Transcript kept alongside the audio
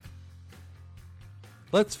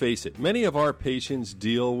Let's face it, many of our patients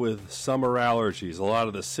deal with summer allergies. A lot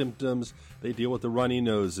of the symptoms, they deal with the runny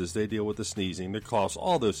noses, they deal with the sneezing, the coughs,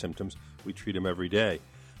 all those symptoms. We treat them every day.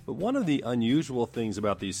 But one of the unusual things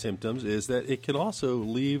about these symptoms is that it can also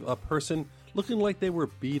leave a person looking like they were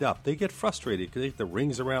beat up. They get frustrated because they get the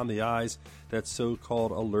rings around the eyes, that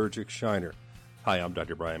so-called allergic shiner. Hi, I'm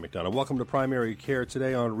Dr. Brian McDonough. Welcome to Primary Care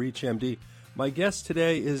today on ReachMD. My guest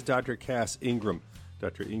today is Dr. Cass Ingram.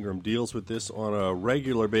 Dr. Ingram deals with this on a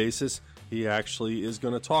regular basis. He actually is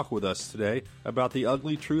going to talk with us today about the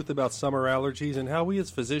ugly truth about summer allergies and how we as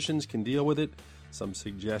physicians can deal with it, some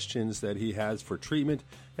suggestions that he has for treatment,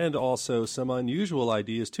 and also some unusual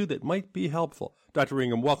ideas, too, that might be helpful. Dr.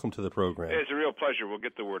 Ingram, welcome to the program. It's a real pleasure. We'll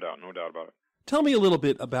get the word out, no doubt about it. Tell me a little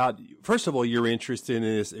bit about, first of all, your interest in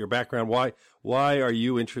this, your background. Why are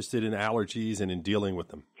you interested in allergies and in dealing with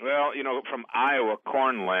them? Well, from Iowa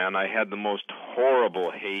cornland, I had the most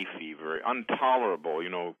horrible hay fever, intolerable,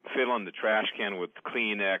 filling the trash can with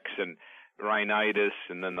Kleenex and rhinitis,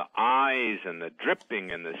 and then the eyes and the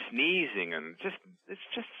dripping and the sneezing, and it's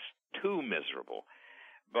just too miserable.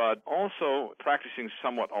 But also practicing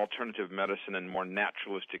somewhat alternative medicine and more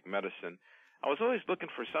naturalistic medicine, I was always looking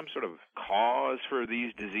for some sort of cause for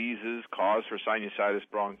these diseases, cause for sinusitis,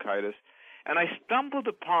 bronchitis, and I stumbled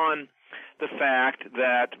upon the fact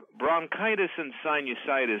that bronchitis and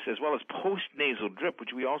sinusitis, as well as postnasal drip, which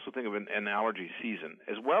we also think of in allergy season,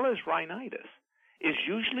 as well as rhinitis, is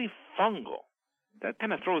usually fungal. That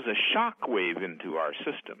kind of throws a shock wave into our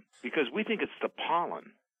system because we think it's the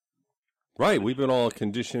pollen. Right. We've been all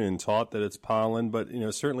conditioned and taught that it's pollen, but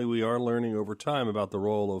certainly we are learning over time about the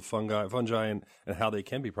role of fungi and how they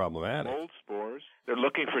can be problematic. Mold spores. They're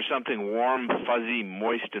looking for something warm, fuzzy,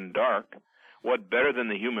 moist, and dark. What better than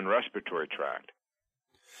the human respiratory tract?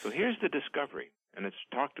 So here's the discovery, and it's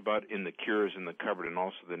talked about in the Cures in the Cupboard and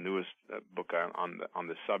also the newest book on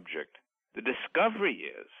the subject. The discovery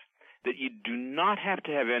is that you do not have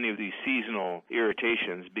to have any of these seasonal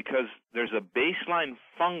irritations because there's a baseline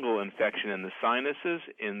fungal infection in the sinuses,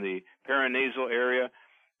 in the paranasal area,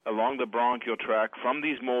 along the bronchial tract from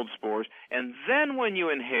these mold spores, and then when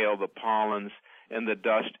you inhale the pollens and the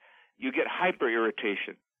dust, you get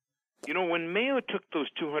hyperirritation. When Mayo took those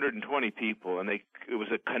 220 people, and it was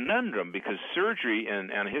a conundrum because surgery and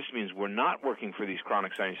antihistamines were not working for these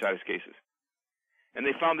chronic sinusitis cases. And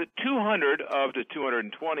they found that 200 of the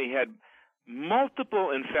 220 had multiple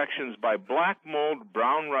infections by black mold,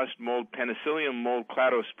 brown rust mold, penicillium mold,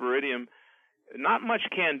 cladosporidium, not much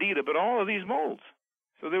candida, but all of these molds.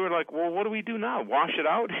 So they were like, well, what do we do now? Wash it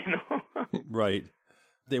out? Right.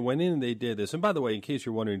 They went in and they did this. And by the way, in case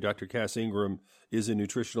you're wondering, Dr. Cass Ingram is a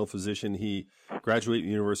nutritional physician. He graduated from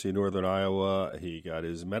the University of Northern Iowa. He got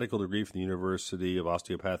his medical degree from the University of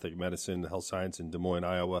Osteopathic Medicine, Health Science in Des Moines,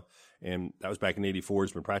 Iowa. And that was back in '84.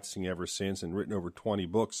 He's been practicing ever since and written over 20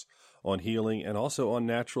 books on healing and also on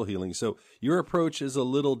natural healing. So your approach is a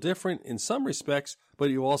little different in some respects, but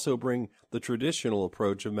you also bring the traditional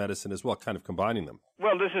approach of medicine as well, kind of combining them.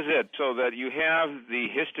 Well, this is it. So that you have the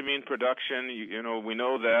histamine production, we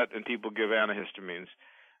know that, and people give antihistamines.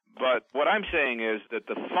 But what I'm saying is that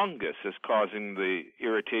the fungus is causing the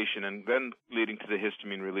irritation and then leading to the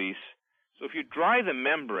histamine release. So if you dry the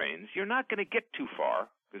membranes, you're not going to get too far,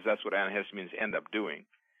 because that's what antihistamines end up doing.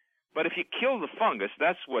 But if you kill the fungus,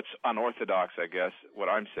 that's what's unorthodox, I guess, what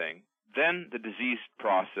I'm saying. Then the disease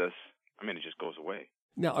process, it just goes away.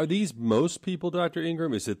 Now, are these most people, Dr.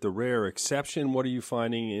 Ingram? Is it the rare exception? What are you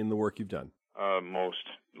finding in the work you've done? Most,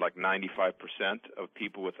 like 95% of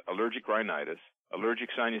people with allergic rhinitis, allergic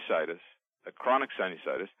sinusitis, chronic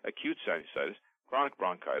sinusitis, acute sinusitis, chronic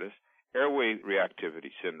bronchitis, airway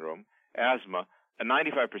reactivity syndrome, asthma,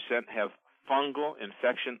 95% have fungal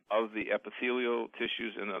infection of the epithelial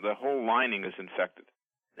tissues, and the whole lining is infected.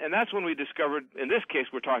 And that's when we discovered, in this case,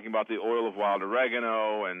 we're talking about the oil of wild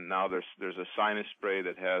oregano, and now there's a sinus spray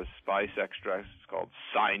that has spice extracts. It's called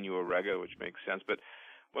Sinuorega, which makes sense. But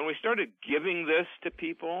when we started giving this to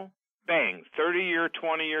people, bang, 30-year,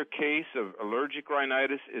 20-year case of allergic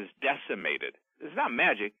rhinitis is decimated. It's not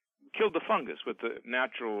magic. Killed the fungus with the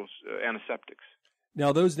natural antiseptics.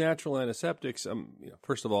 Now, those natural antiseptics,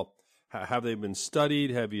 first of all, have they been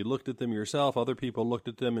studied? Have you looked at them yourself? Other people looked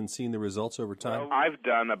at them and seen the results over time? Well, I've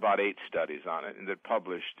done about 8 studies on it, and they're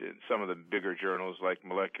published in some of the bigger journals like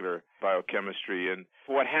Molecular Biochemistry. And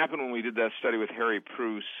what happened when we did that study with Harry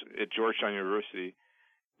Preuss at Georgetown University,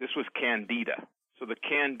 this was Candida. So the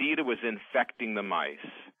Candida was infecting the mice.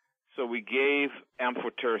 So we gave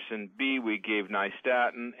amphotericin B, we gave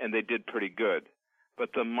nystatin, and they did pretty good. But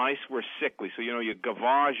the mice were sickly. So, you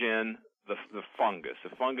gavage in the fungus.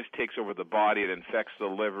 The fungus takes over the body. It infects the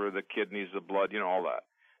liver, the kidneys, the blood, all that.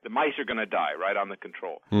 The mice are going to die right on the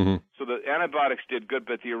control. Mm-hmm. So the antibiotics did good,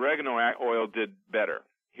 but the oregano oil did better.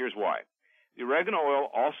 Here's why. The oregano oil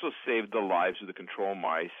also saved the lives of the control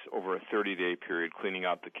mice over a 30-day period, cleaning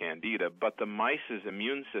out the candida, but the mice's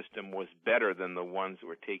immune system was better than the ones that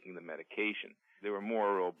were taking the medication. They were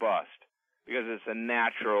more robust because it's a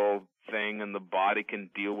natural thing, and the body can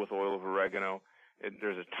deal with oil of oregano.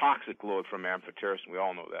 There's a toxic load from amphotericin. We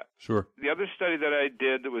all know that. Sure. The other study that I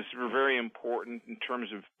did that was very important in terms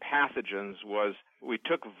of pathogens was we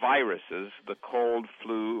took viruses, the cold,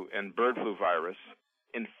 flu, and bird flu virus,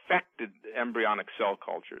 infected embryonic cell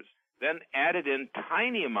cultures, then added in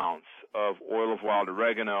tiny amounts of oil of wild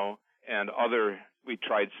oregano and we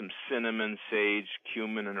tried some cinnamon, sage,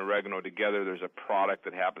 cumin, and oregano together. There's a product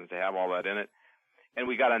that happens to have all that in it. And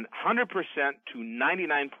we got 100% to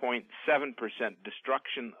 99.7%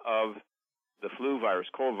 destruction of the flu virus,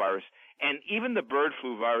 cold virus, and even the bird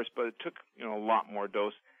flu virus, but it took, a lot more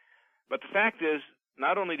dose. But the fact is,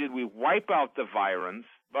 not only did we wipe out the virans,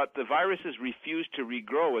 but the viruses refused to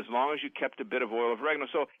regrow as long as you kept a bit of oil of oregano.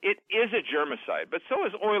 So it is a germicide, but so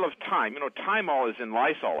is oil of thyme. Thymol is in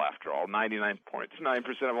Lysol after all.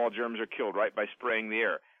 99.9% of all germs are killed, right, by spraying the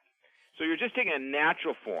air. So you're just taking a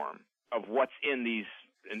natural form of what's in these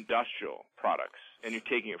industrial products, and you're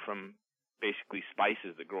taking it from basically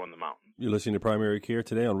spices that grow in the mountains. You're listening to Primary Care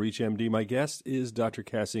today on ReachMD. My guest is Dr.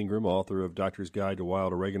 Cass Ingram, author of Doctor's Guide to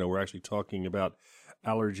Wild Oregano. We're actually talking about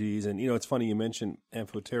allergies, and it's funny you mentioned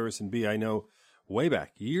amphotericin B. I know way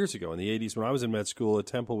back years ago in the 80s when I was in med school at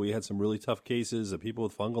Temple, we had some really tough cases of people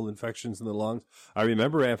with fungal infections in the lungs. I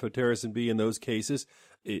remember amphotericin B in those cases.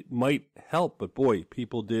 It might help, but boy,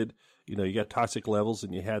 people did. You got toxic levels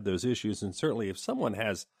and you had those issues. And certainly if someone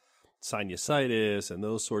has sinusitis and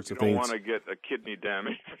those sorts of things. You don't want to get a kidney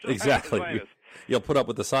damage. Exactly. You'll put up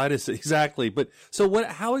with the sinus. Exactly. But so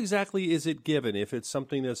how exactly is it given if it's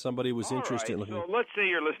something that somebody was interested in looking at? So let's say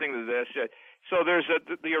you're listening to this. So there's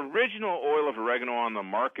the original oil of oregano on the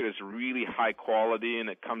market is really high quality, and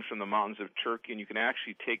it comes from the mountains of Turkey, and you can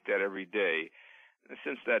actually take that every day. And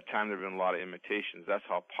since that time, there have been a lot of imitations. That's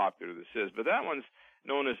how popular this is. But that one's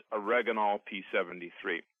known as Oreganol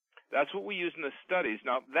P73. That's what we use in the studies.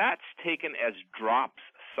 Now, that's taken as drops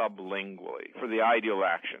sublingually for the ideal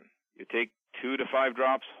action. You take 2 to 5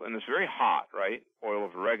 drops, and it's very hot, right? Oil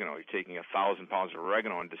of oregano. You're taking 1,000 pounds of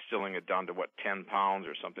oregano and distilling it down to, 10 pounds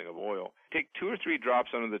or something of oil. Take 2 or 3 drops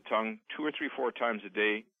under the tongue 2 or 3, 4 times a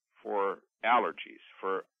day for allergies,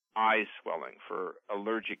 for eye swelling, for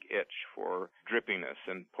allergic itch, for drippiness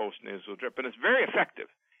and postnasal drip, and it's very effective.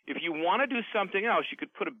 If you want to do something else, you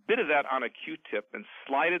could put a bit of that on a Q-tip and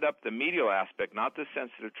slide it up the medial aspect, not the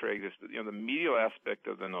sensitive tragus, but the medial aspect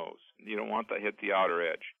of the nose. You don't want that to hit the outer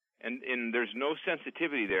edge. And there's no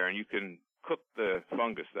sensitivity there, and you can cook the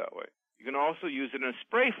fungus that way. You can also use it in a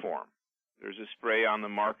spray form. There's a spray on the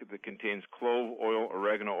market that contains clove oil,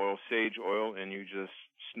 oregano oil, sage oil, and you just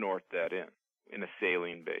snort that in a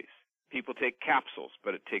saline base. People take capsules,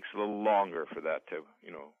 but it takes a little longer for that to,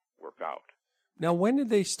 work out. Now, when did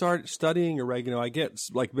they start studying oregano? I get,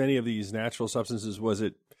 like many of these natural substances, was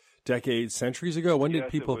it decades, centuries ago? When did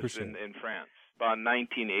people pursue it? In France. About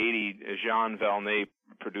 1980, Jean Valnet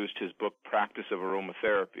produced his book, Practice of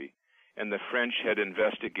Aromatherapy, and the French had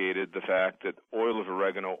investigated the fact that oil of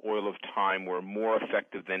oregano, oil of thyme were more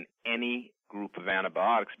effective than any group of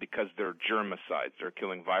antibiotics because they're germicides. They're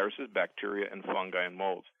killing viruses, bacteria, and fungi and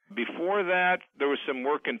molds. Before that, there was some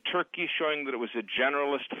work in Turkey showing that it was a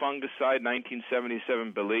generalist fungicide,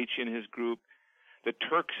 1977, Balaci and his group. The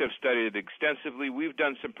Turks have studied it extensively. We've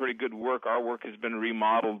done some pretty good work. Our work has been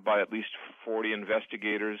remodeled by at least 40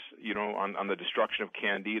 investigators, on the destruction of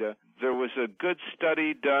Candida. There was a good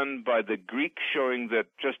study done by the Greeks showing that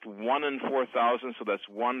just 1 in 4,000, so that's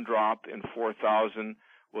 1 drop in 4,000,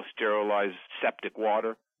 will sterilize septic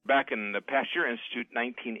water. Back in the Pasteur Institute,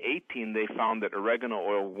 1918, they found that oregano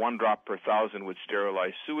oil, 1 drop per 1,000, would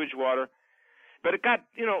sterilize sewage water. But it got,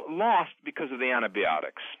 lost because of the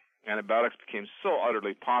antibiotics. Antibiotics became so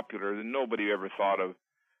utterly popular that nobody ever thought of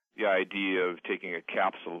the idea of taking a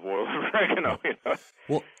capsule of oil of oregano.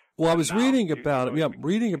 Well, I was reading about it. Yeah, I'm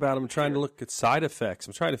reading about them, trying to look at side effects.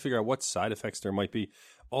 I'm trying to figure out what side effects there might be.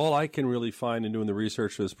 All I can really find in doing the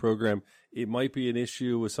research for this program, it might be an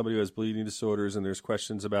issue with somebody who has bleeding disorders, and there's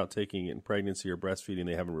questions about taking it in pregnancy or breastfeeding.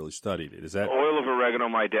 They haven't really studied it. Is that oil of oregano?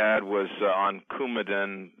 My dad was on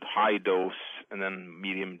Coumadin, high dose, and then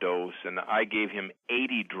medium dose, and I gave him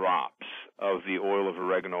 80 drops of the oil of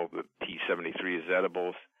oregano, the P73 is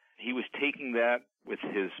edibles. He was taking that with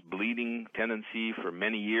his bleeding tendency for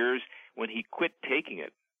many years. When he quit taking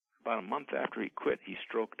it, about a month after he quit, he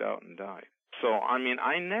stroked out and died. So, I mean,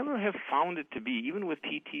 I never have found it to be, even with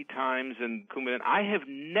PT Times and Coumadin, I have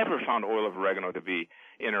never found oil of oregano to be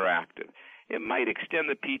interactive. It might extend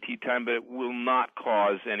the PT time, but it will not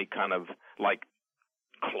cause any kind of, like,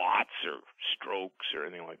 clots or strokes or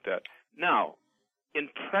anything like that. Now, in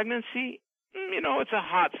pregnancy, it's a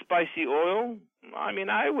hot, spicy oil. I mean,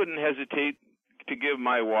 I wouldn't hesitate to give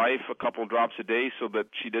my wife a couple drops a day so that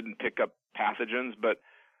she didn't pick up pathogens, but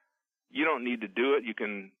you don't need to do it. You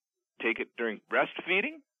can take it during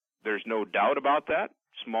breastfeeding. There's no doubt about that.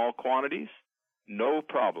 Small quantities, no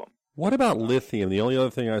problem. What about lithium? The only other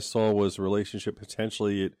thing I saw was a relationship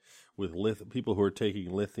potentially with people who are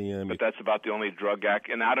taking lithium. But that's about the only drug act,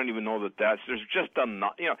 and I don't even know that there's just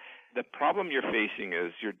the problem you're facing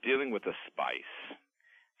is you're dealing with a spice.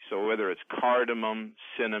 So whether it's cardamom,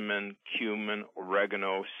 cinnamon, cumin,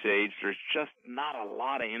 oregano, sage, there's just not a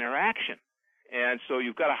lot of interaction. And so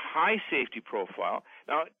you've got a high safety profile.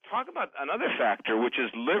 Now, talk about another factor, which is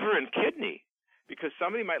liver and kidney, because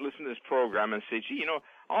somebody might listen to this program and say, gee,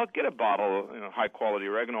 I'll get a bottle of high-quality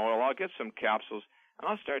oregano oil, I'll get some capsules, and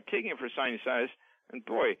I'll start taking it for sinusitis. And,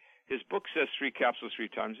 boy, his book says 3 capsules 3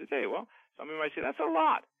 times a day. Well, somebody might say, that's a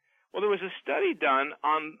lot. Well, there was a study done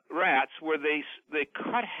on rats where they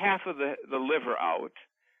cut half of the liver out,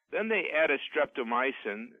 then they added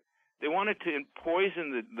streptomycin. They wanted to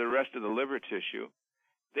poison the rest of the liver tissue.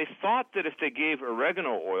 They thought that if they gave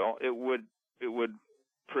oregano oil, it would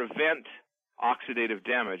prevent oxidative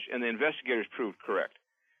damage, and the investigators proved correct.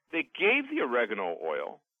 They gave the oregano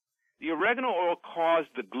oil. The oregano oil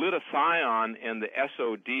caused the glutathione and the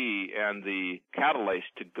SOD and the catalase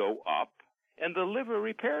to go up, and the liver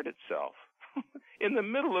repaired itself in the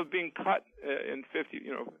middle of being cut in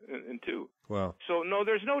two. Wow. So no,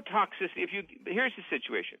 there's no toxicity. Here's the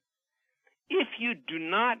situation. If you do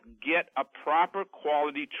not get a proper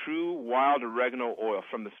quality, true wild oregano oil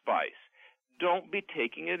from the spice, don't be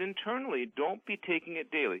taking it internally. Don't be taking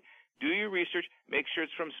it daily. Do your research. Make sure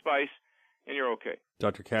it's from spice, and you're okay.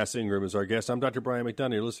 Dr. Cass Ingram is our guest. I'm Dr. Brian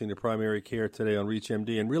McDonough. You're listening to Primary Care today on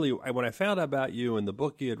ReachMD. And really, when I found out about you and the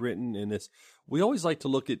book you had written in this, we always like to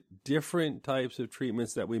look at different types of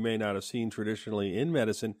treatments that we may not have seen traditionally in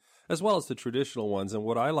medicine, as well as the traditional ones. And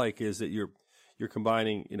what I like is that you're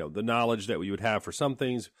combining, the knowledge that you would have for some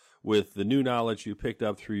things with the new knowledge you picked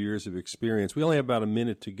up through years of experience. We only have about a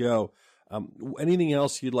minute to go. Anything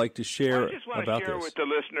else you'd like to share about this? I just want to share with the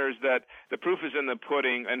listeners that the proof is in the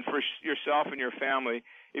pudding, and for yourself and your family,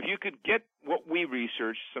 if you could get what we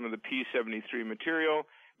researched, some of the P73 material,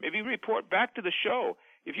 maybe report back to the show.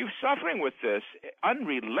 If you're suffering with this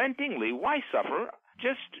unrelentingly, why suffer?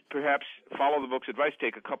 Just perhaps follow the book's advice,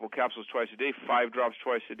 take a couple capsules twice a day, 5 drops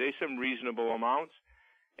twice a day, some reasonable amounts,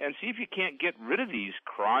 and see if you can't get rid of these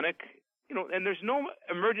chronic, and there's no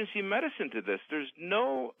emergency medicine to this. There's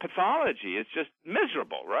no pathology. It's just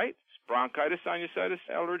miserable, right? It's bronchitis, sinusitis,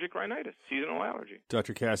 allergic rhinitis, seasonal allergy.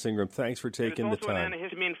 Dr. Cass Ingram, thanks for taking the time. It's also an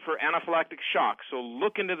antihistamine for anaphylactic shock, so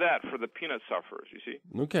look into that for the peanut sufferers, you see.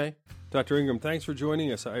 Okay. Dr. Ingram, thanks for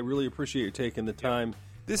joining us. I really appreciate you taking the time. Yep.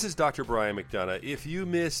 This is Dr. Brian McDonough. If you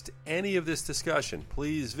missed any of this discussion,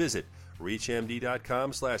 please visit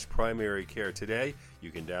reachmd.com/primary care today.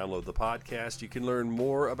 You can download the podcast. You can learn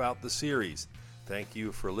more about the series. Thank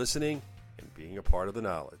you for listening and being a part of the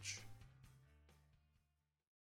knowledge.